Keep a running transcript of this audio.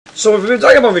So we've been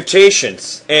talking about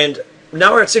mutations, and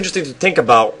now it's interesting to think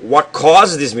about what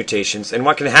causes these mutations and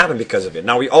what can happen because of it.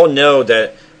 Now we all know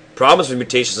that problems with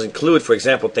mutations include, for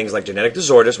example, things like genetic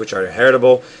disorders, which are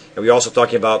inheritable, and we're also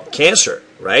talking about cancer,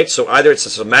 right? So either it's a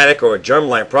somatic or a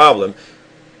germline problem.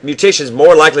 Mutations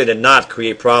more likely than not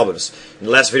create problems. In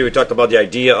the last video we talked about the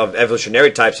idea of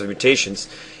evolutionary types of mutations,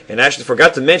 and I actually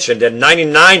forgot to mention that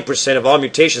 99% of all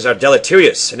mutations are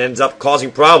deleterious and ends up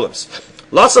causing problems.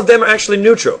 Lots of them are actually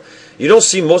neutral. You don't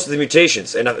see most of the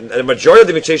mutations, and the majority of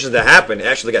the mutations that happen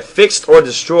actually get fixed or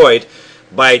destroyed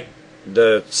by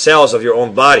the cells of your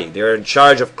own body. They're in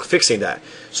charge of fixing that.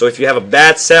 So if you have a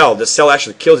bad cell, the cell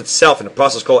actually kills itself in a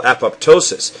process called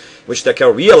apoptosis, which the cell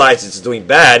realizes it's doing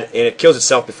bad and it kills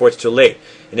itself before it's too late.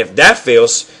 And if that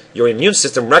fails, your immune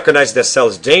system recognizes that cell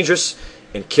is dangerous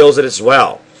and kills it as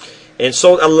well. And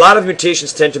so a lot of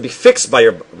mutations tend to be fixed by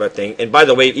your thing. And by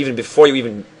the way, even before you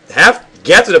even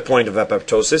get to the point of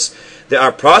apoptosis, there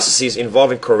are processes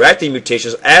involving correcting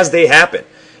mutations as they happen.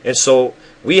 And so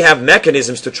we have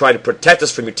mechanisms to try to protect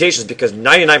us from mutations because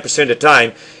 99% of the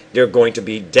time they're going to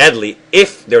be deadly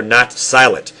if they're not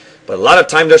silent. But a lot of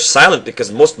time they're silent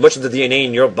because much of the DNA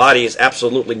in your body is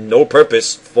absolutely no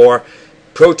purpose for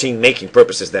protein making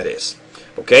purposes, that is.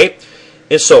 Okay?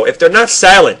 And so if they're not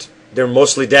silent, they're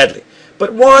mostly deadly.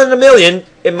 But 1 in a million,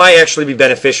 it might actually be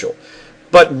beneficial.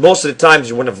 But most of the times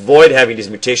you want to avoid having these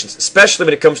mutations, especially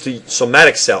when it comes to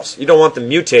somatic cells. You don't want them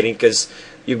mutating because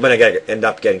you're going to end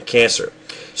up getting cancer.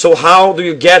 So how do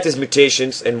you get these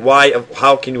mutations, and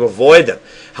how can you avoid them?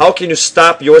 How can you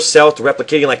stop your cell to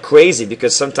replicating like crazy?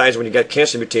 Because sometimes when you get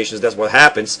cancer mutations, that's what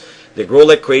happens. They grow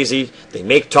like crazy, they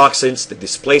make toxins, they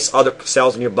displace other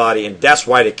cells in your body, and that's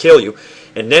why they kill you.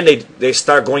 And then they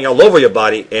start going all over your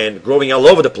body and growing all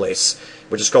over the place,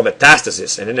 which is called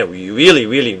metastasis, and then they're really,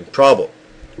 really in trouble.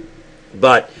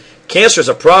 But cancer is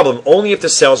a problem only if the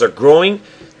cells are growing,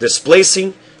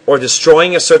 displacing, or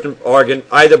destroying a certain organ,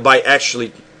 either by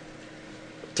actually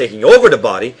taking over the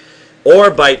body or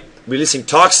by releasing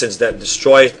toxins that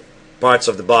destroy parts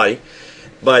of the body.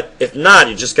 But if not,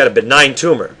 you just got a benign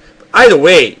tumor. Either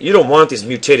way, you don't want these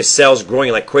mutated cells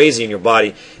growing like crazy in your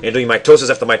body and doing mitosis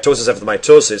after mitosis after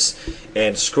mitosis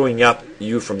and screwing up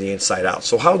you from the inside out.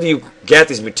 So how do you get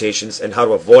these mutations and how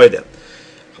to avoid them?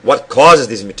 What causes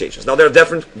these mutations? Now there are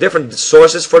different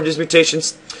sources for these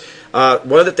mutations.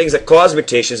 One of the things that cause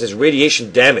mutations is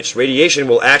radiation damage. Radiation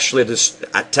will actually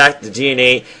attack the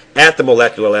DNA at the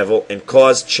molecular level and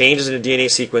cause changes in the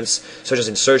DNA sequence, such as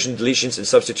insertions, deletions, and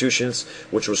substitutions,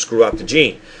 which will screw up the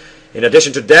gene. In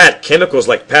addition to that, chemicals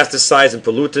like pesticides and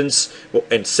pollutants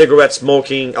and cigarette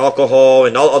smoking, alcohol,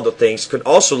 and all other things could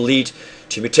also lead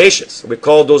to mutations. We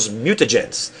call those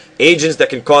mutagens, agents that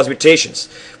can cause mutations,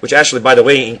 which actually, by the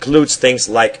way, includes things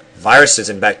like viruses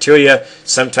and bacteria.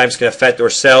 Sometimes can affect our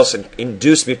cells and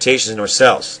induce mutations in our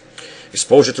cells.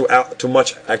 Exposure to too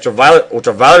much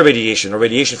ultraviolet radiation or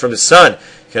radiation from the sun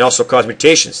can also cause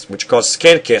mutations, which cause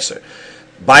skin cancer.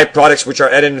 Byproducts which are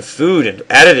added in food and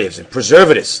additives and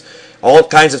preservatives, all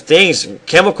kinds of things, and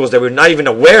chemicals that we're not even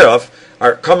aware of,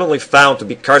 are commonly found to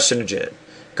be carcinogenic.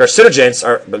 Carcinogens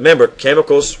are, remember,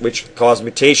 chemicals which cause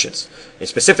mutations. And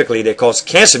specifically, they cause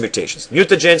cancer mutations.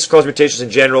 Mutagens cause mutations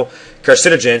in general.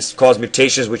 Carcinogens cause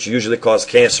mutations which usually cause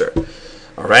cancer.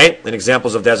 All right? And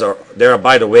examples of that there are,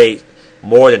 by the way,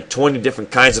 more than 20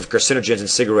 different kinds of carcinogens in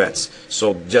cigarettes.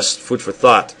 So just food for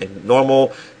thought. And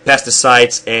normal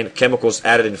pesticides and chemicals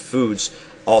added in foods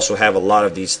also have a lot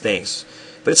of these things.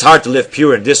 But it's hard to live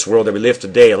pure in this world that we live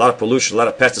today. A lot of pollution, a lot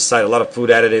of pesticide, a lot of food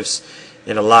additives,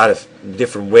 and a lot of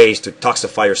different ways to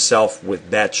toxify yourself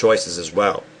with bad choices as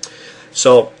well.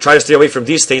 So try to stay away from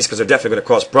these things because they're definitely going to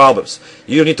cause problems.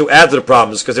 You don't need to add to the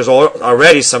problems because there's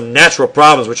already some natural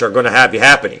problems which are going to be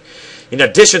happening. In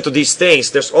addition to these things,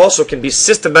 there's also can be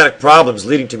systematic problems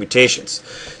leading to mutations.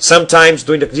 Sometimes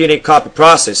during the DNA copy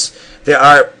process, there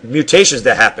are mutations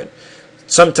that happen.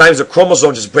 Sometimes the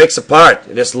chromosome just breaks apart.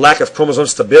 There's lack of chromosome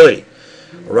stability.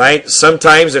 Right?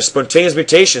 Sometimes there's spontaneous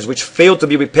mutations which fail to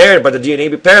be repaired by the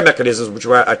DNA repair mechanisms, which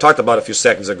I talked about a few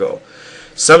seconds ago.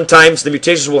 Sometimes the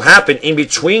mutations will happen in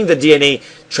between the DNA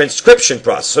transcription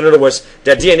process. So in other words,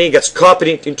 that DNA gets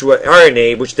copied into an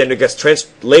RNA, which then gets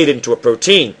translated into a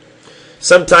protein.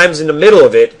 Sometimes in the middle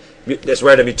of it, that's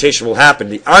where the mutation will happen.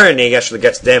 The RNA actually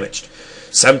gets damaged.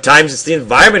 Sometimes it's the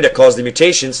environment that causes the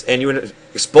mutations, and you're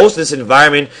exposed to this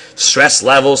environment, stress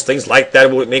levels, things like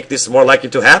that will make this more likely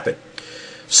to happen.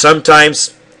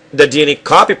 Sometimes the DNA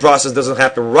copy process doesn't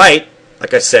happen right,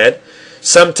 like I said.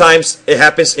 Sometimes it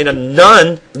happens in a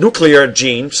non-nuclear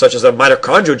gene, such as a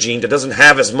mitochondrial gene that doesn't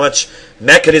have as much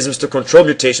mechanisms to control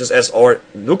mutations as our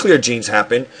nuclear genes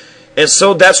happen. And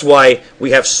so that's why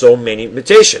we have so many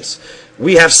mutations.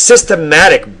 We have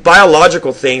systematic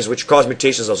biological things which cause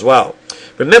mutations as well.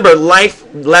 Remember, life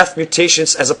left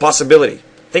mutations as a possibility.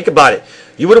 Think about it.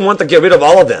 You wouldn't want to get rid of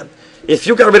all of them. If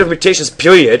you got rid of mutations,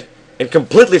 period, and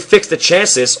completely fixed the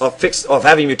chances of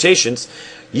having mutations,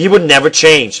 you would never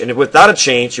change. And without a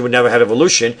change, you would never have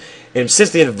evolution. And since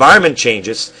the environment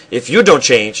changes, if you don't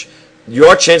change,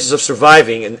 your chances of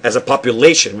surviving as a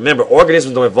population, remember,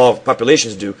 organisms don't evolve,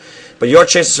 populations do, but your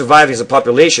chance of surviving as a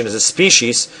population, as a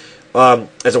species, or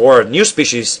a new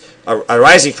species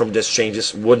arising from these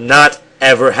changes would not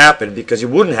ever happen because you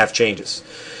wouldn't have changes.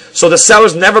 So the cell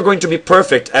is never going to be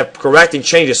perfect at correcting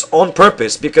changes on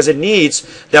purpose because it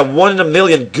needs that 1 in a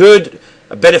million good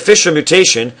beneficial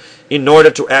mutation in order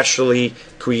to actually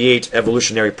create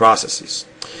evolutionary processes.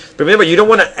 But remember, you don't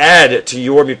want to add to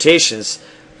your mutations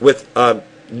with a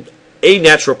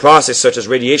natural process such as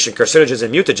radiation, carcinogens,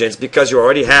 and mutagens because you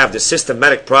already have the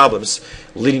systematic problems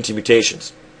leading to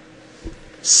mutations.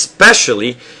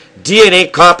 Especially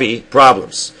DNA copy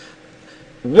problems.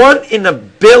 1 in a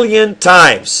billion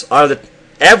times out of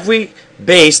every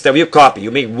base that you copy, you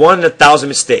make 1 in 1,000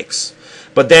 mistakes.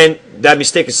 But then that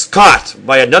mistake is caught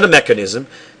by another mechanism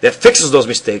that fixes those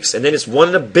mistakes, and then it's 1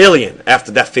 in a billion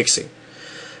after that fixing.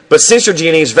 But since your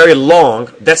DNA is very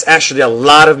long, that's actually a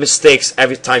lot of mistakes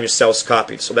every time your cell is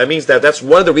copied. So that means that that's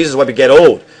one of the reasons why we get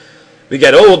old. We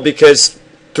get old because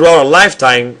throughout our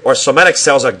lifetime, our somatic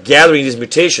cells are gathering these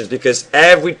mutations because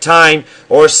every time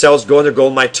our cells go undergo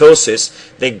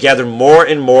mitosis, they gather more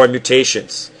and more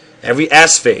mutations. Every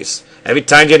S phase, every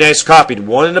time DNA is copied,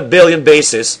 1 in a billion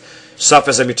bases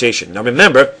suffers a mutation. Now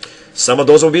remember, some of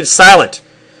those will be silent.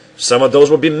 Some of those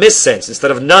will be missense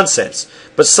instead of nonsense.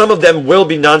 But some of them will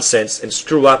be nonsense and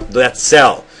screw up that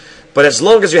cell. But as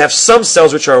long as you have some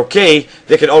cells which are okay,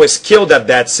 they can always kill that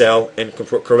bad cell and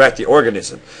correct the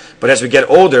organism. But as we get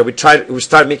older, we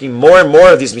start making more and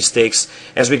more of these mistakes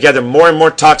as we gather more and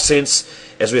more toxins,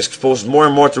 as we expose more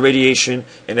and more to radiation,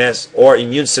 and as our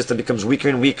immune system becomes weaker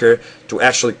and weaker to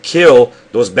actually kill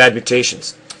those bad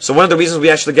mutations. So one of the reasons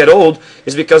we actually get old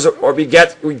is because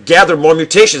we gather more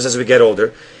mutations as we get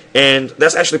older, and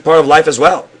that's actually part of life as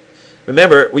well.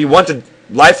 Remember,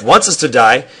 life wants us to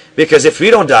die because if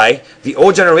we don't die, the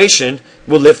old generation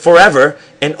will live forever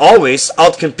and always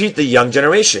outcompete the young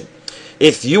generation.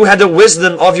 If you had the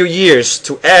wisdom of your years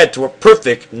to add to a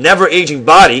perfect, never-aging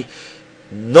body,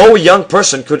 no young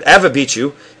person could ever beat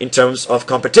you in terms of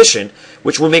competition,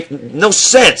 which will make no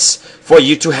sense for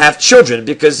you to have children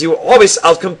because you will always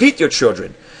outcompete your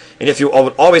children. And if you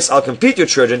would always outcompete your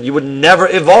children, you would never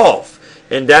evolve.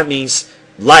 And that means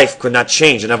life could not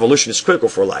change, and evolution is critical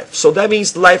for life. So that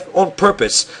means life on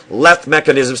purpose left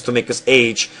mechanisms to make us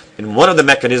age, and one of the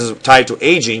mechanisms tied to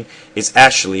aging is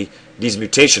actually these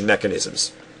mutation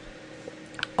mechanisms.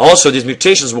 Also, these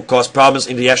mutations will cause problems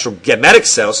in the actual gametic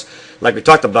cells, like we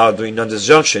talked about during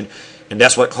non-disjunction, and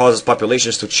that's what causes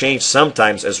populations to change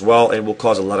sometimes as well, and will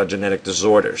cause a lot of genetic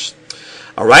disorders.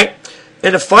 Alright?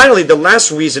 And finally, the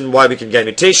last reason why we can get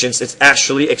mutations is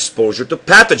actually exposure to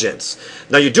pathogens.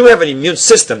 Now, you do have an immune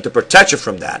system to protect you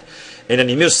from that. And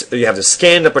you have the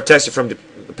skin that protects you from the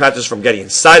pathogens from getting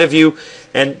inside of you.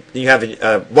 And you have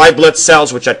white blood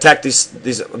cells which attack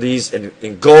these and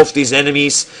engulf these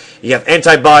enemies. You have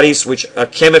antibodies which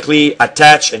chemically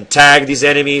attach and tag these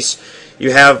enemies. You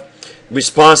have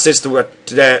responses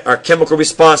that are chemical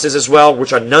responses as well,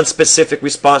 which are non-specific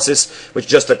responses, which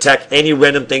just attack any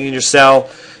random thing in your cell.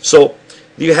 So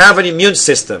you have an immune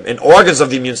system and organs of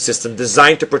the immune system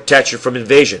designed to protect you from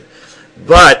invasion.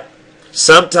 But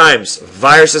sometimes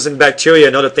viruses and bacteria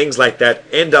and other things like that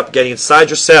end up getting inside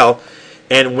your cell,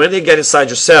 and when they get inside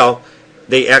your cell,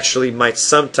 they actually might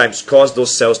sometimes cause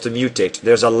those cells to mutate.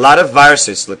 There's a lot of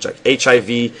viruses like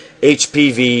HIV,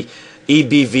 HPV,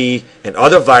 EBV, and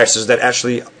other viruses that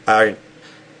actually are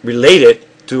related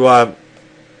to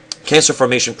cancer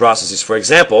formation processes. For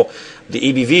example, the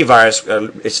EBV virus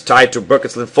is tied to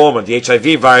Burkitt's lymphoma. The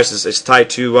HIV virus is tied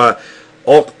to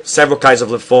several kinds of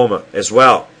lymphoma as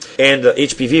well. And the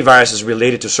HPV virus is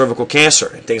related to cervical cancer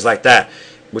and things like that,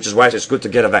 which is why it's good to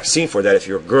get a vaccine for that if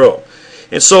you're a girl.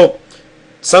 And so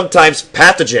sometimes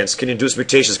pathogens can induce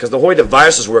mutations because the way the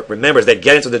viruses work, remember, is they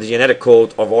get into the genetic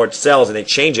code of our cells and they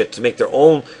change it to make their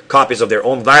own copies of their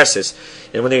own viruses.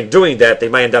 And when they're doing that, they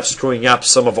might end up screwing up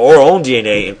some of our own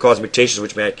DNA and cause mutations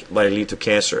which might lead to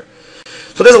cancer.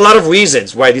 So there's a lot of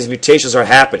reasons why these mutations are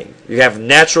happening. You have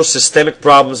natural systemic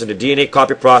problems in the DNA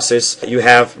copy process. You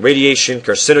have radiation,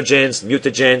 carcinogens,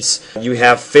 mutagens. You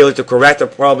have failure to correct the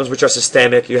problems which are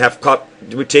systemic. You have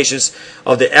mutations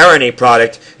of the RNA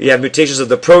product. You have mutations of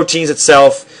the proteins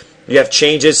itself. You have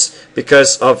changes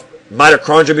because of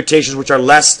mitochondrial mutations, which are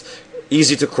less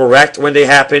easy to correct when they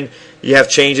happen. You have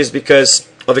changes because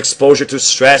of exposure to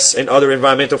stress and other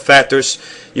environmental factors.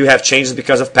 You have changes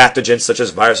because of pathogens such as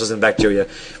viruses and bacteria.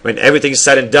 When everything is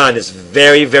said and done, it's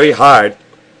very, very hard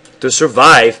to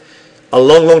survive a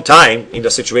long, long time in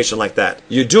a situation like that.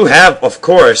 You do have, of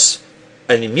course,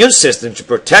 an immune system to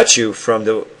protect you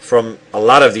from a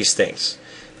lot of these things.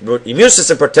 The immune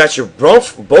system protects you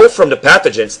both from the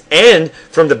pathogens and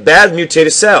from the bad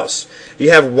mutated cells. You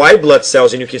have white blood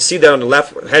cells, and you can see that on the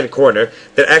left-hand corner,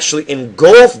 that actually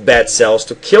engulf bad cells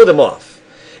to kill them off.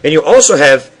 And you also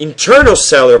have internal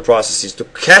cellular processes to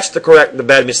catch the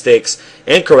bad mistakes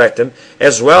and correct them,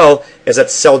 as well as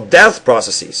at cell death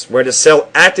processes, where the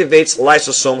cell activates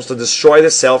lysosomes to destroy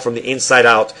the cell from the inside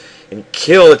out and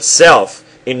kill itself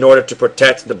in order to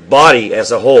protect the body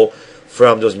as a whole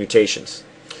from those mutations.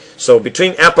 So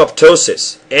between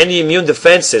apoptosis and the immune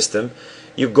defense system,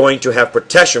 you're going to have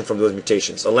protection from those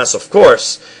mutations, unless, of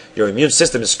course, your immune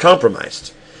system is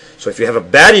compromised. So if you have a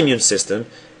bad immune system,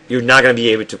 you're not going to be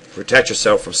able to protect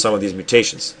yourself from some of these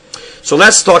mutations. So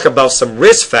let's talk about some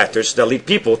risk factors that lead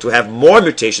people to have more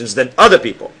mutations than other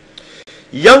people.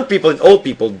 Young people and old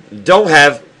people don't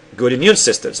have good immune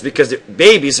systems because the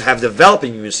babies have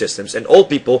developing immune systems, and old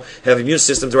people have immune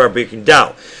systems that are breaking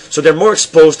down. So they're more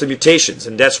exposed to mutations,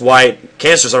 and that's why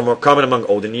cancers are more common among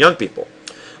old and young people.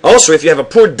 Also, if you have a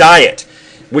poor diet,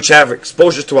 which have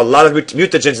exposure to a lot of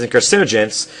mutagens and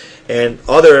carcinogens and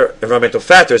other environmental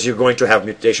factors, you're going to have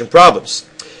mutation problems.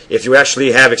 If you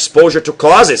actually have exposure to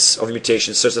causes of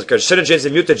mutations, such as carcinogens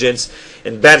and mutagens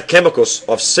and bad chemicals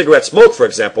of cigarette smoke, for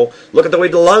example, look at the way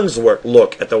the lungs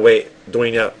look at the way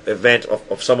during an event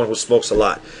of someone who smokes a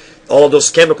lot. All of those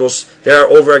chemicals, there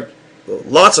are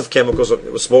lots of chemicals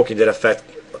with smoking that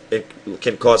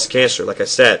can cause cancer, like I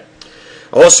said.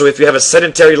 Also, if you have a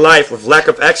sedentary life with lack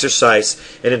of exercise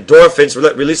and endorphins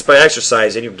released by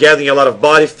exercise, and you're gathering a lot of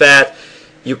body fat,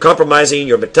 you're compromising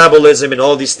your metabolism and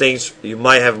all these things, you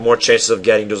might have more chances of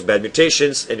getting those bad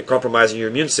mutations, and you're compromising your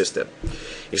immune system.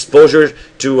 Exposure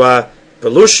to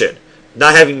pollution,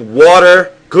 not having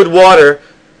water, good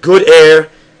air,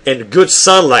 and good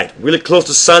sunlight, really close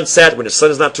to sunset when the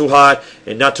sun is not too hot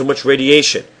and not too much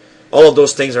radiation. All of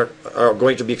those things are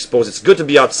going to be exposed. It's good to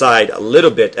be outside a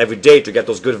little bit every day to get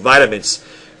those good vitamins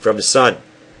from the sun.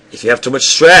 If you have too much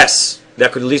stress,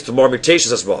 that could lead to more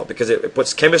mutations as well, because it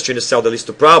puts chemistry in the cell that leads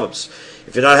to problems.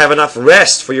 If you don't have enough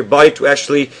rest for your body to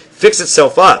actually fix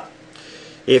itself up,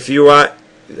 if you are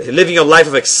living a life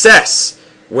of excess,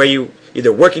 where you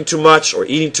either working too much or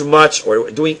eating too much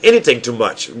or doing anything too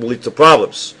much, will lead to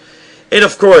problems. And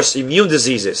of course, immune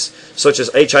diseases such as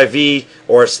HIV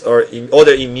or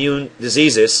other immune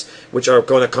diseases which are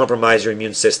going to compromise your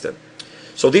immune system.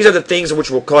 So these are the things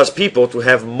which will cause people to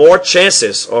have more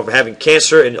chances of having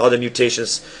cancer and other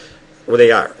mutations where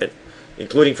they are. And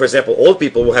including, for example, old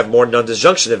people will have more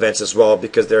non-disjunction events as well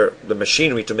because the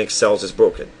machinery to make cells is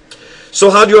broken. So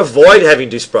how do you avoid having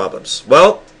these problems?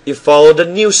 Well, you follow the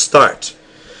New START.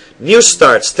 New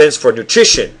START stands for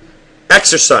nutrition,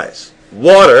 exercise,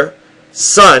 water,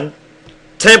 sun,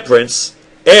 temperance,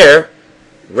 air,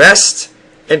 rest,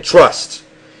 and trust.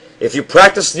 If you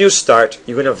practice New START,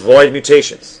 you're going to avoid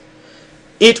mutations.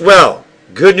 Eat well,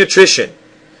 good nutrition,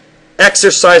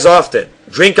 exercise often,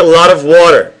 drink a lot of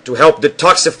water to help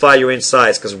detoxify your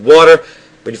insides, because water,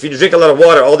 but if you drink a lot of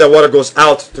water, all that water goes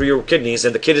out through your kidneys,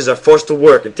 and the kidneys are forced to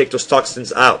work and take those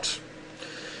toxins out.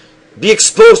 Be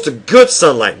exposed to good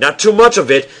sunlight, not too much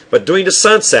of it, but during the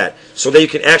sunset, so that you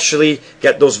can actually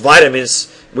get those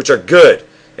vitamins which are good,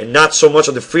 and not so much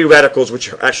of the free radicals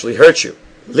which actually hurt you.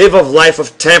 Live a life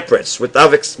of temperance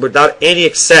without any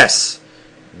excess.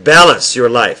 Balance your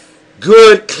life.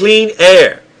 Good, clean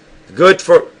air. Good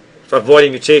for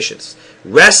avoiding mutations.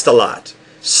 Rest a lot.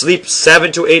 Sleep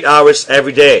 7 to 8 hours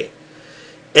every day.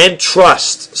 And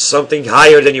trust something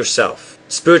higher than yourself.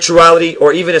 Spirituality,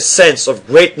 or even a sense of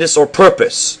greatness or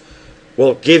purpose,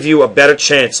 will give you a better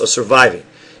chance of surviving,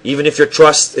 even if your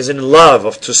trust is in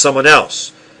love to someone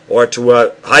else, or to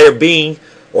a higher being,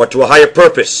 or to a higher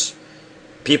purpose.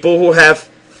 People who have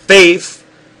faith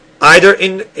either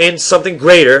in something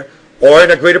greater or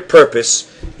in a greater purpose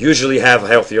usually have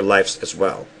healthier lives as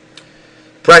well.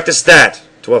 Practice that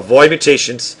to avoid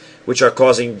mutations which are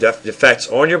causing defects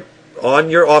on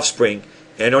your offspring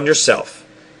and on yourself,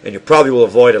 and you probably will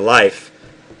avoid a life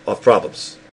of problems.